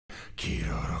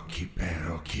Kiroroki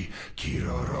Beroki,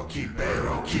 Kiroroki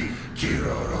Beroki,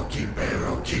 Kiroroki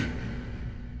Beroki.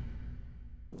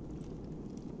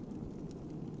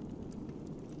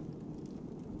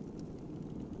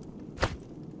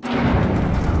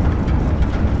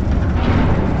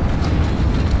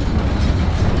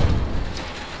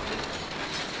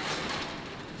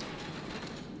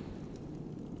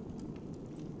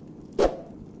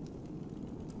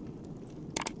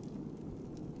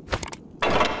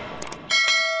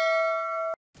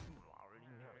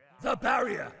 The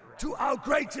barrier to our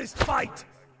greatest fight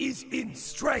is in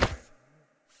strength.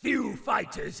 Few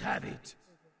fighters have it.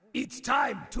 It's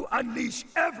time to unleash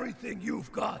everything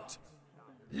you've got.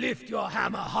 Lift your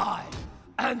hammer high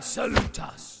and salute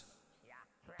us.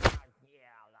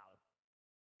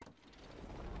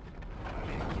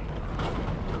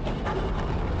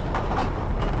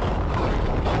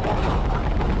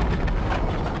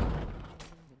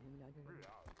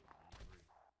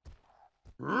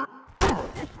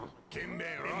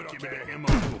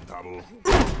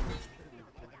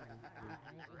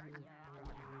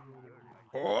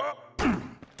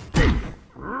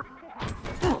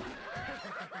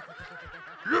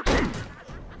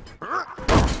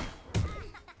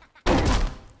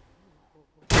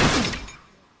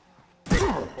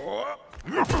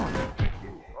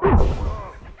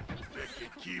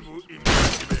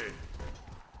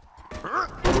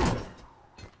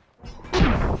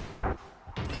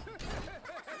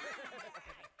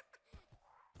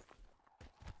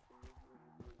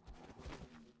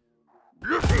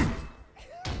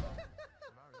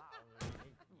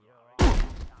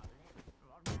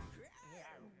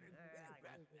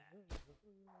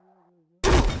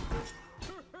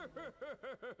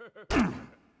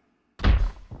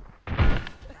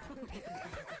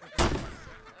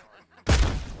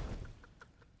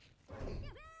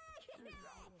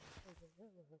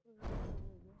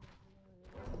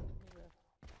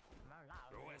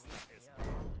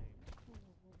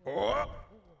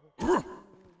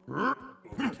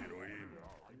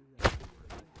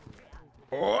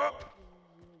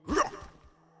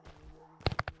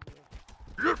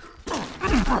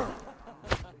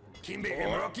 Kimbe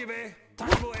Rocky ve,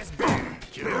 Tabo SB,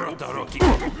 Kiroroki Rocky.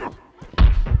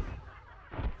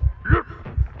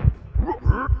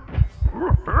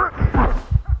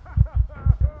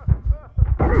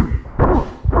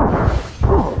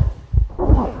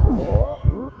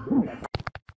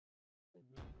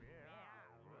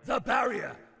 The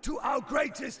barrier to our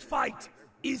greatest fight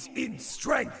is in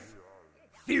strength.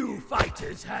 Few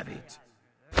fighters have it.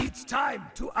 It's time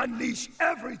to unleash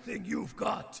everything you've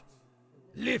got.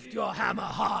 Lift your hammer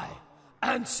high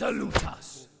and salute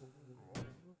us.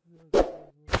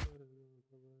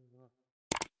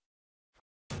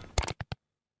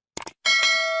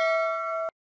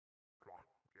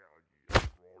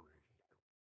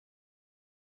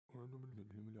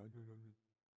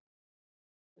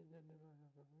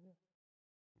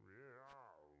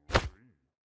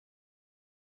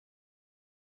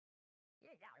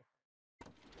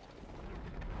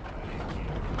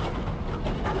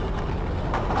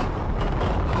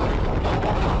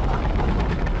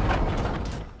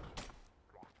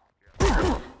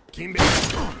 Kimbe.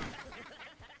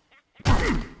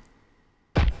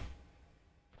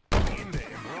 Kimbe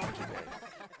Rocky ve.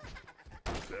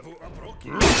 Level up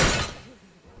Rocky.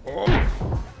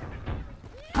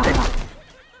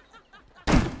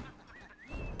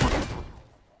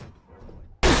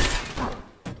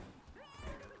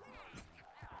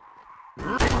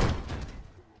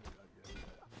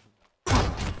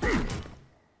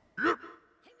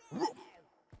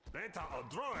 Beta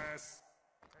Odroes.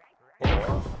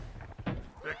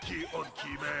 Becky on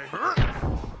Kime.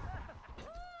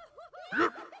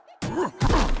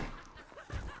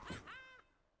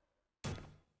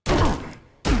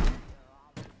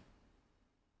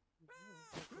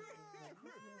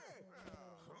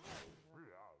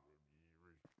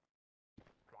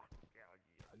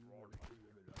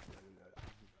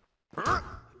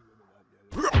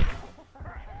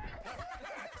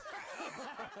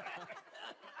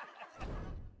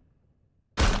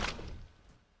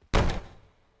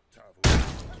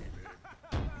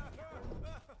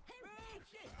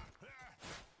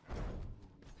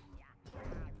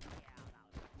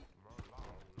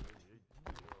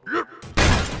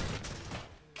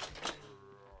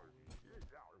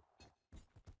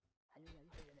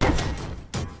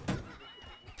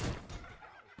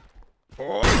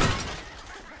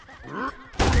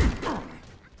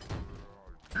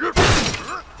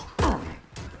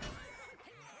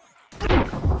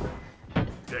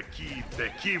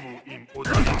 Bekivu im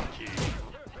Odanaki.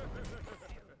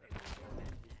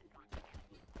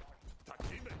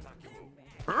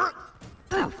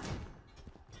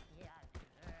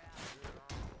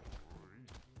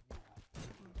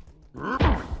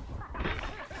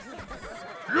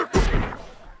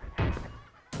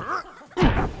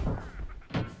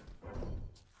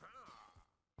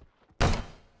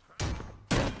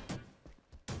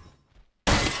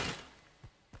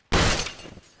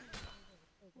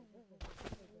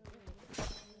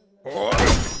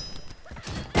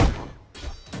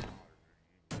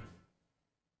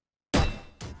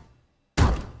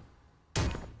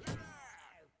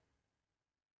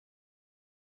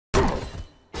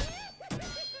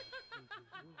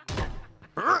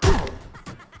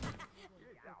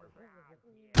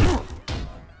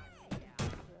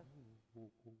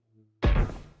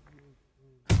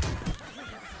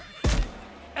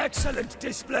 Excellent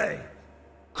display!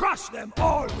 Crush them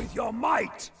all with your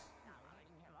might!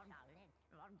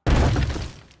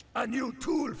 A new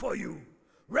tool for you!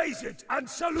 Raise it and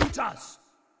salute us!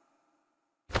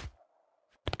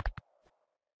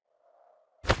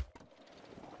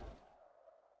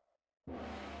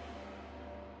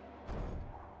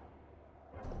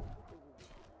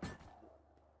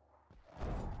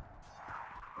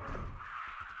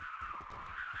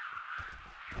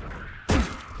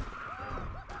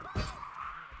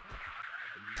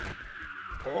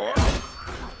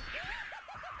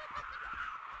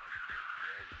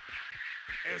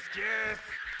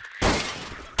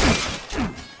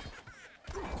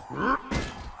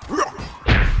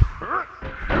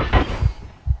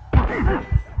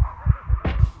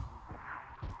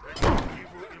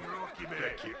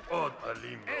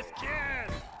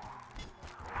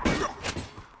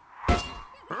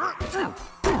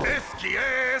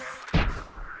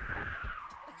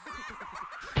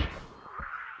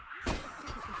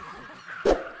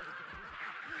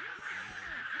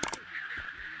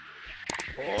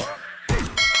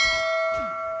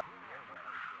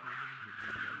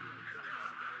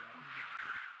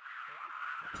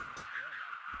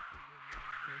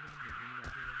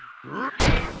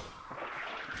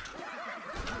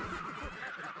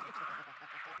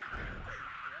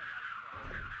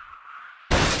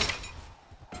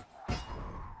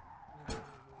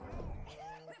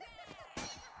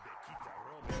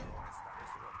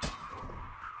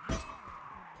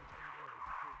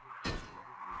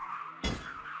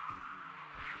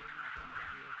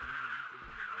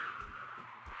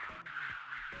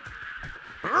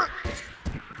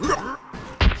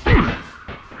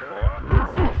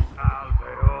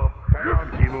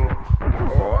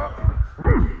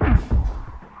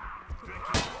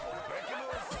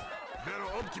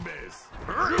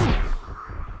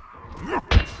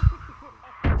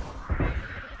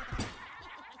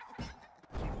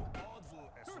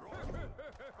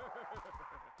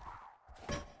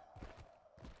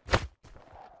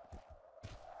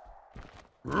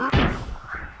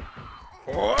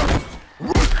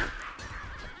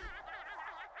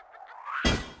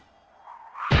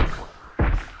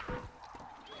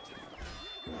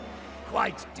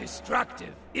 Quite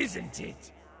destructive, isn't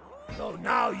it? Though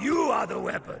now you are the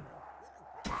weapon.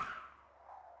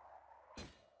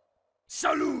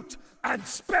 Salute and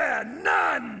spare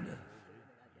none!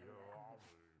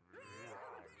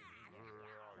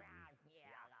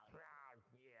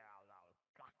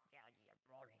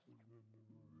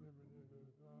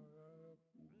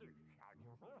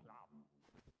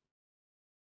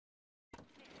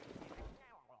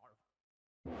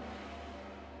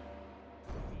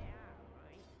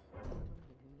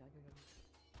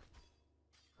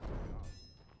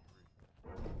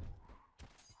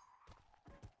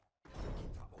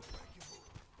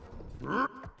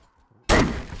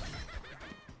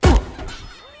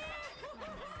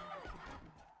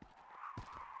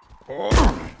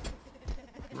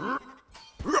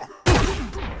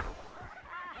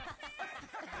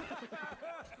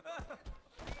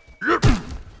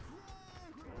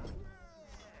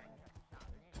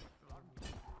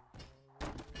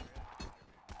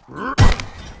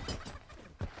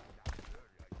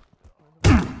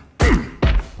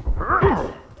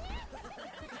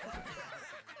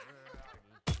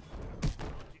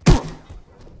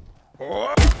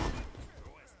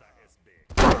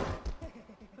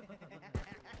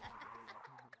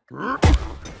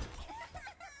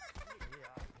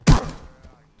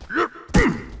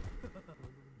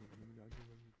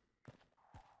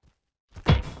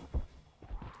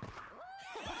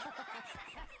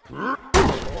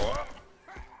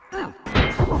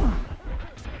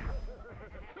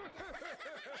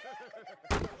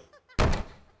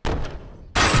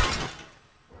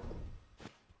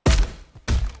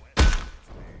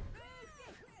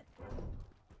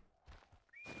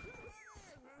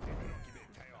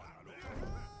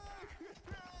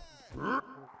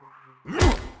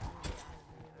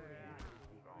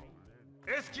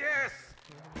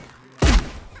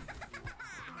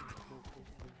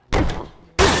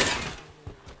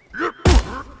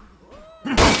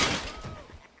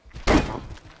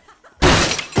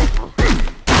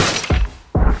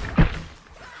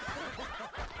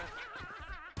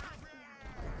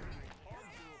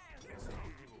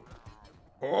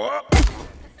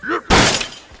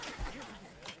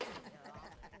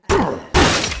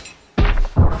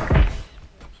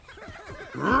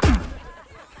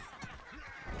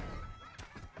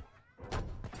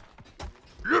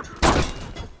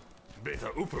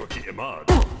 uproki imad.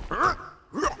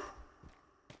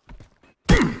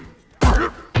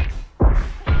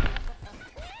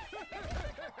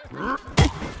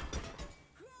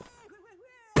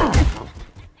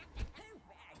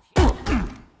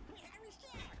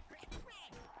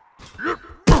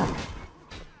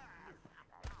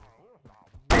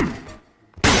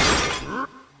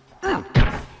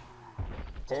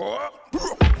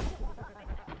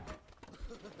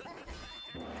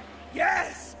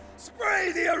 Yes!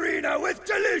 Spray the arena with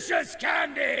delicious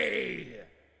candy!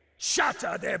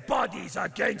 Shatter their bodies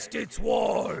against its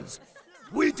walls!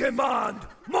 We demand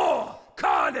more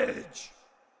carnage!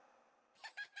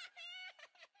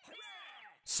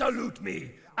 Salute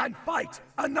me and fight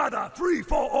another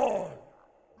free-for-all!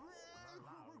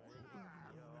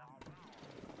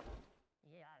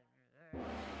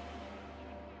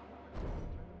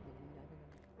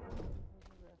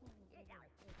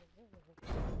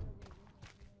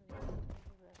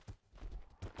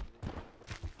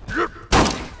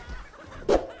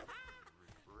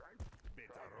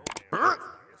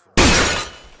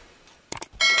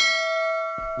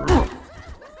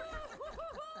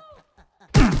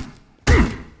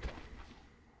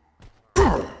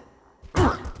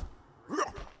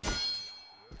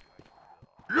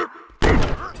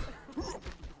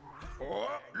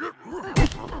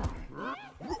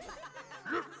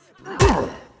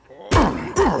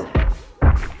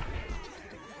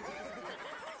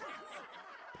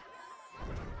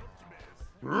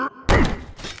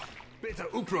 Beta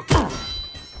uproki.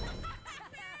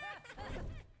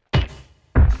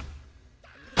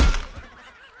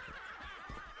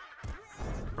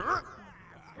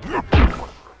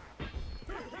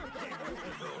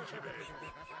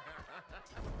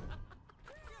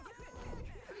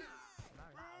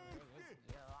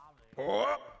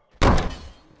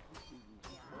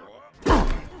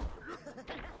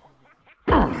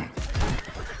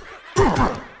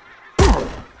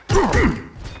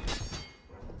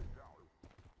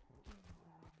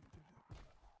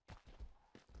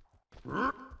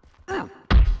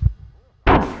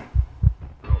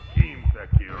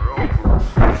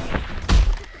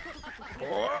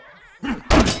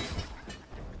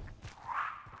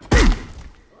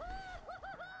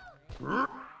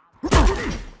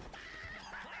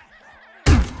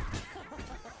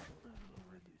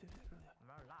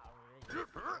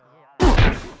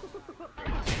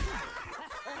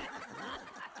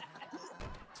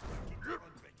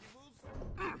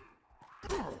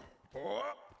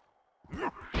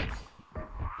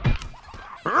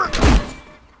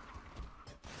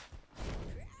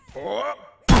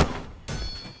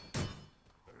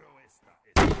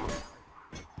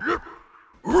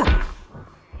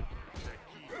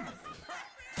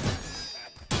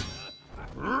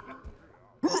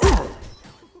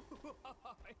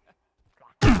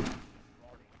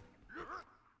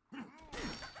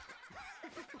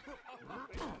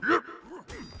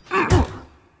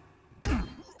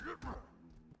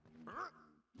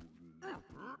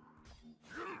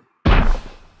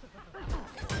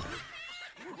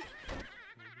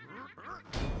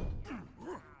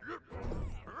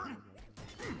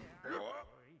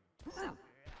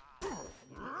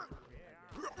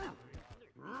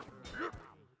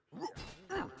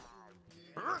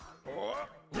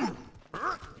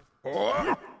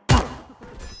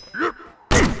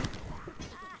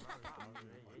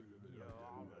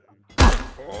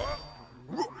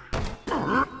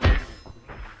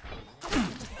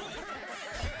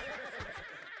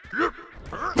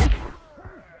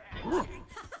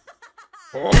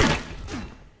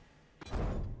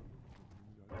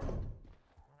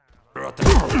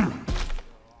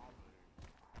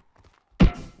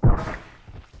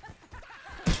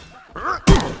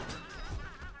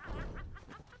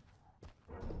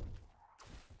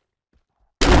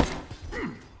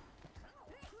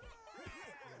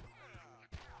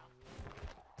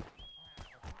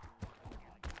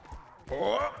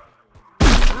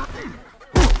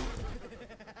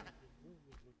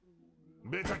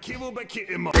 Beta kivu beki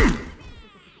imad.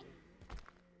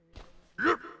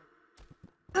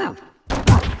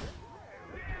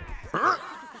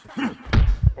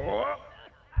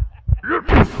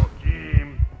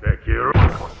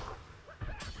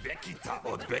 Beki ta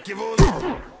od beki vuz.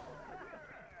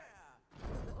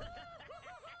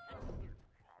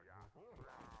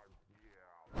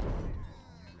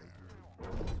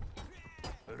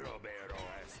 Robero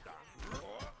esta.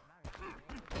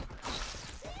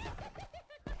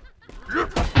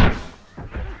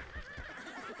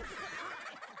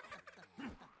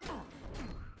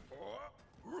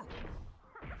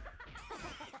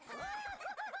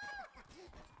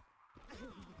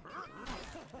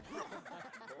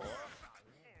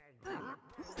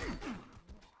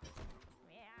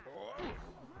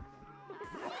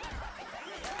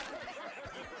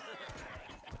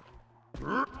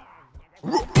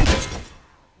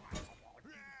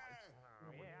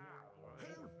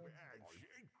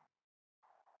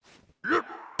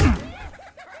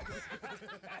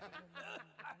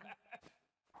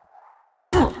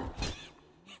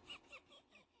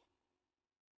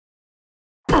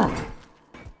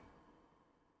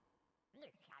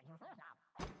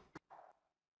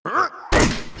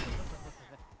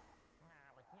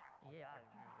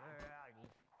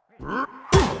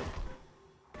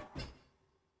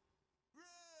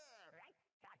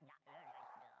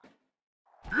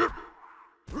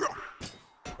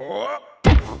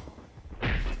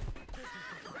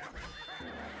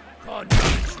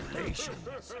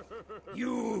 Congratulations.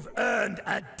 You've earned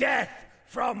a death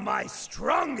from my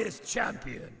strongest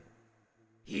champion.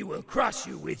 He will crush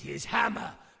you with his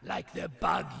hammer like the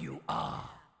bug you are.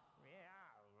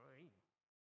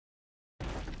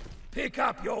 Pick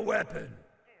up your weapon.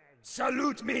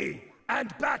 Salute me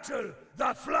and battle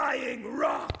the flying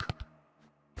rock!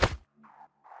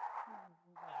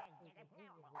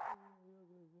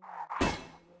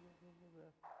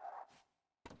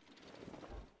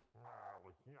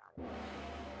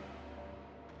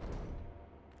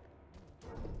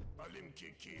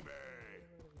 Alimki kibe.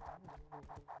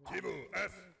 Kivu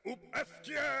es up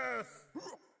eskies.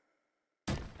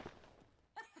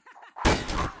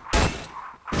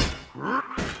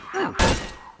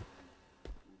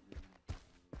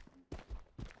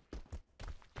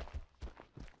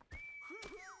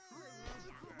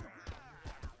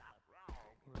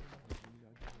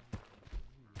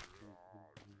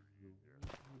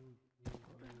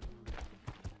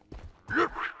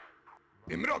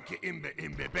 Imroki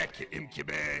imbe beki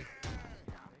imkibe.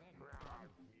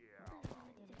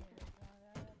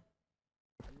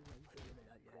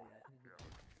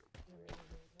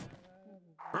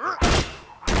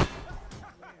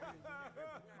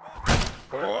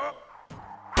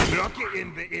 Imroki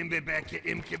imbe beki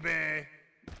imkibe.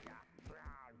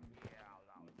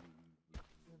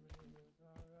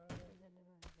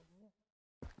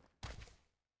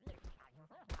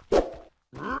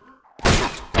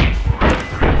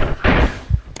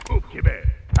 Kibe,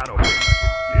 taro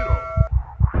hero.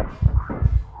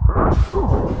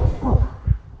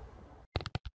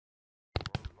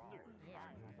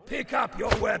 Pick up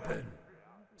your weapon.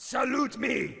 Salute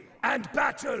me and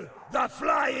battle the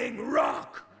flying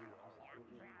rock!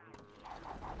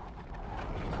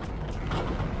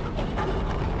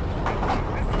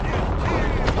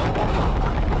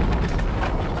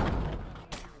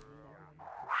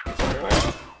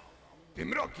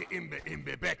 Imroki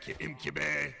imbe beki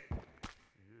imkibe.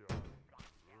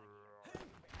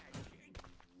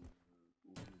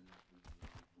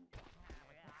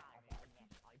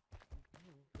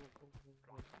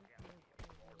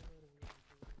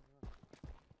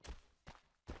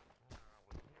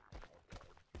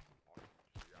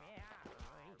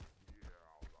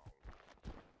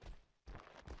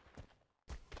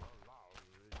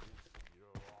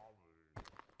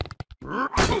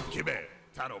 Kibe,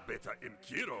 taro beta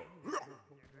imkiro.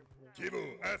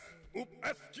 Kivu es up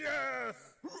eskies.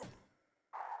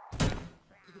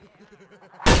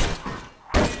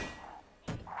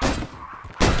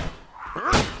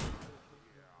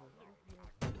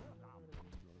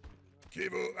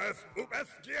 Kivu es up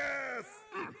eskies.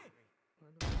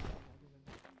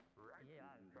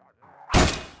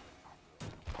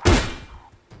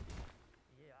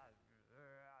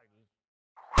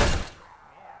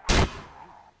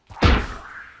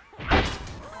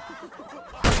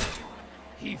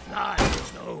 He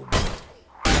flies no more.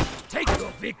 Take your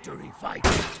victory,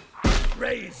 fighter.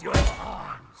 Raise your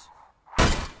arms.